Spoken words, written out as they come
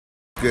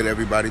good,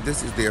 everybody?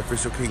 This is the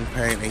official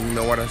Kingpin, and you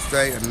know what I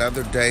say?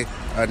 Another day,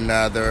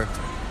 another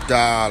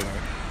dollar.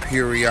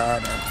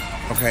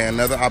 Periana. Okay,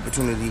 another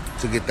opportunity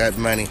to get that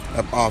money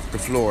up off the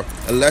floor.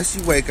 Unless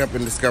you wake up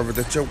and discover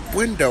that your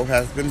window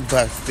has been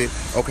busted,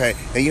 okay,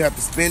 and you have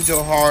to spend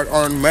your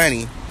hard-earned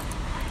money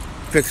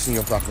fixing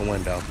your fucking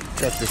window.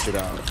 Check this shit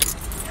out.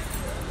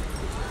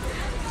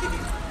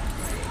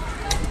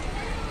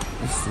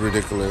 It's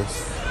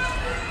ridiculous.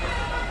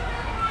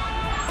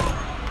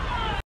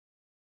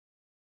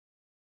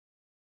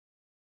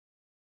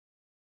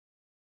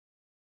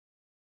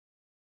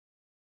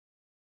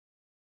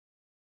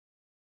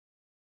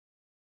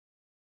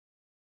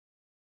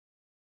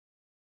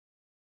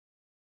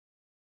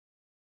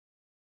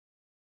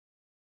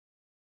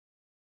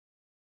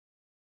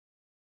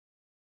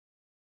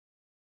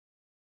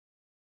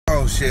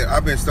 Oh shit,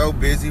 I've been so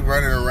busy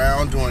running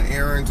around doing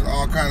errands and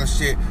all kind of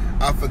shit,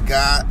 I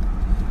forgot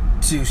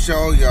to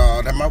show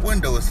y'all that my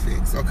window is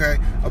fixed, okay?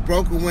 A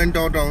broken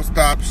window don't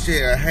stop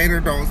shit. A hater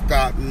don't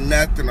stop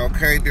nothing,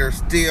 okay? There's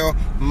still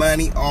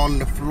money on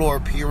the floor,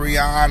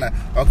 Periana,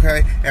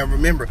 okay? And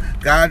remember,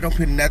 God don't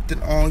put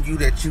nothing on you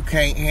that you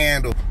can't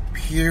handle,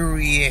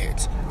 period,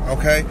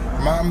 okay?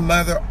 My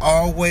mother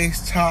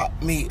always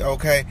taught me,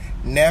 okay,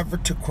 never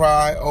to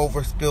cry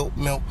over spilt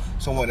milk.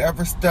 So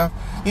whatever stuff,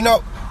 you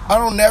know, I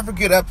don't never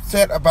get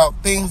upset about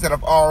things that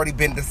have already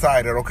been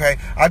decided, okay?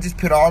 I just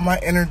put all my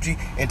energy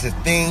into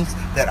things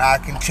that I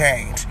can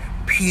change,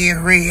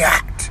 period.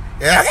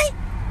 Okay?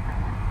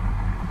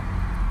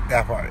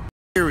 That part.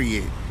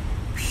 Period.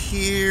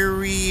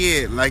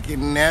 Period. Like it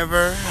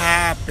never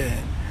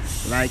happened.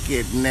 Like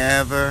it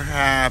never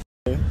happened.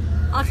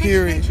 I'll take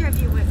a picture of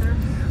you with her.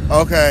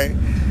 Okay.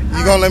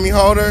 You gonna let me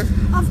hold her?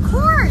 Of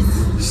course.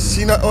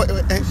 She know.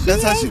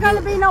 That's how she ain't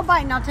gonna be no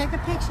biting. I'll take a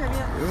picture of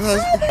you.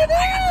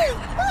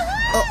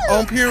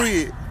 On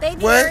period.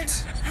 Baby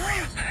what?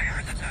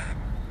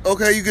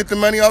 Okay, you get the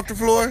money off the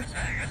floor?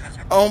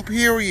 On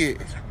period.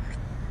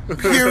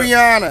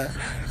 Periana.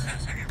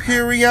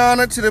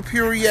 Periana to the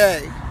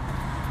period.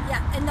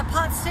 Yeah, and the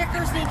pot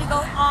stickers need to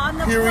go on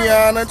the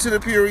Periana to the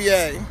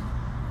period.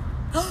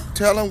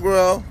 Tell them,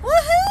 girl.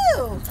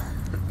 Woohoo!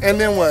 And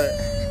then what?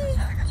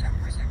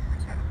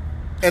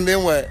 And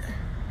then what?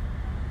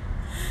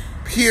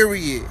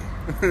 Period.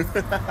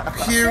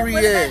 Period.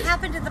 What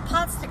happened to the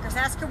pot stickers?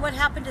 Ask her what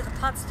happened to the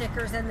pot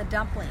stickers and the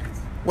dumplings.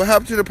 What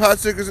happened to the pot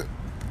stickers?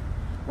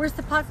 Where's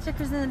the pot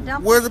stickers and the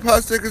dumplings? Where's the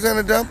pot stickers and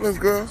the dumplings,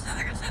 girl?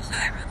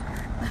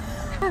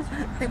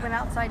 They went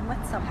outside and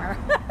went somewhere.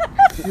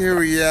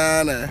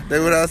 Periana. They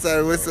went outside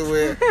and went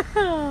somewhere.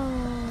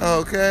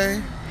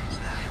 Okay.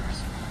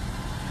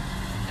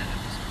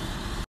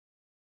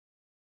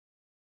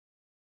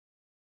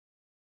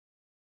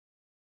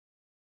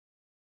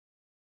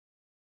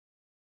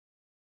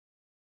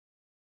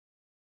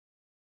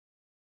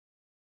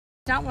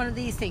 Not one of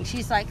these things.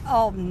 She's like,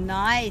 oh,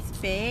 nice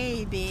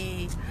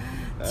baby.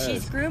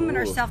 She's grooming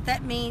herself.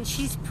 That means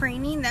she's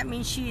preening. That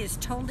means she is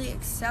totally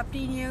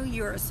accepting you.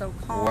 You're so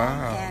calm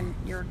and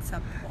you're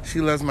acceptable. She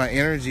loves my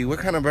energy. What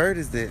kind of bird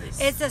is this?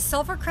 It's a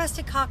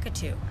sulfur-crested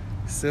cockatoo.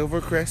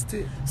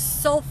 Silver-crested?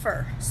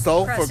 Sulfur.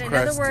 Sulfur-crested. In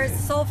other words,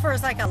 sulfur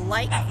is like a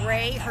light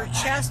gray. Her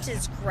chest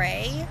is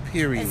gray.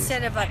 Period.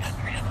 Instead of a...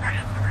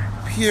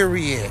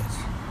 Period.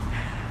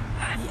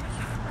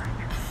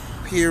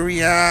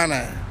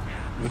 Periana.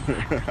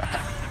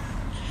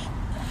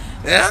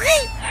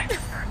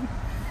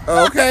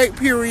 Okay,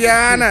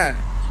 Periana.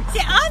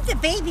 See, I'm the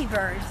baby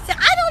bird. See,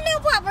 I don't know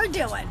what we're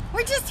doing.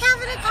 We're just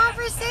having a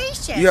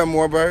conversation. You have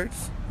more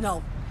birds?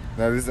 No.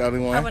 No, this is the only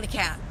one? I want a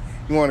cat.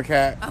 You want a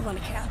cat? I want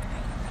a cat.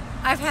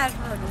 I've had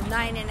her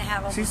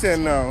 9.5. She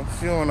said no.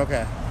 She don't want no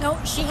cat. No,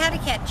 she had a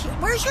cat.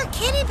 Where's your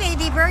kitty,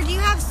 baby bird? Do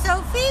you have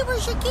Sophie?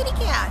 Where's your kitty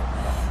cat?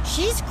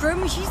 She's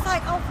grooming. She's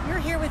like, oh, you're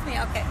here with me.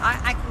 Okay,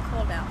 I can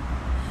cool down.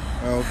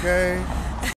 Okay.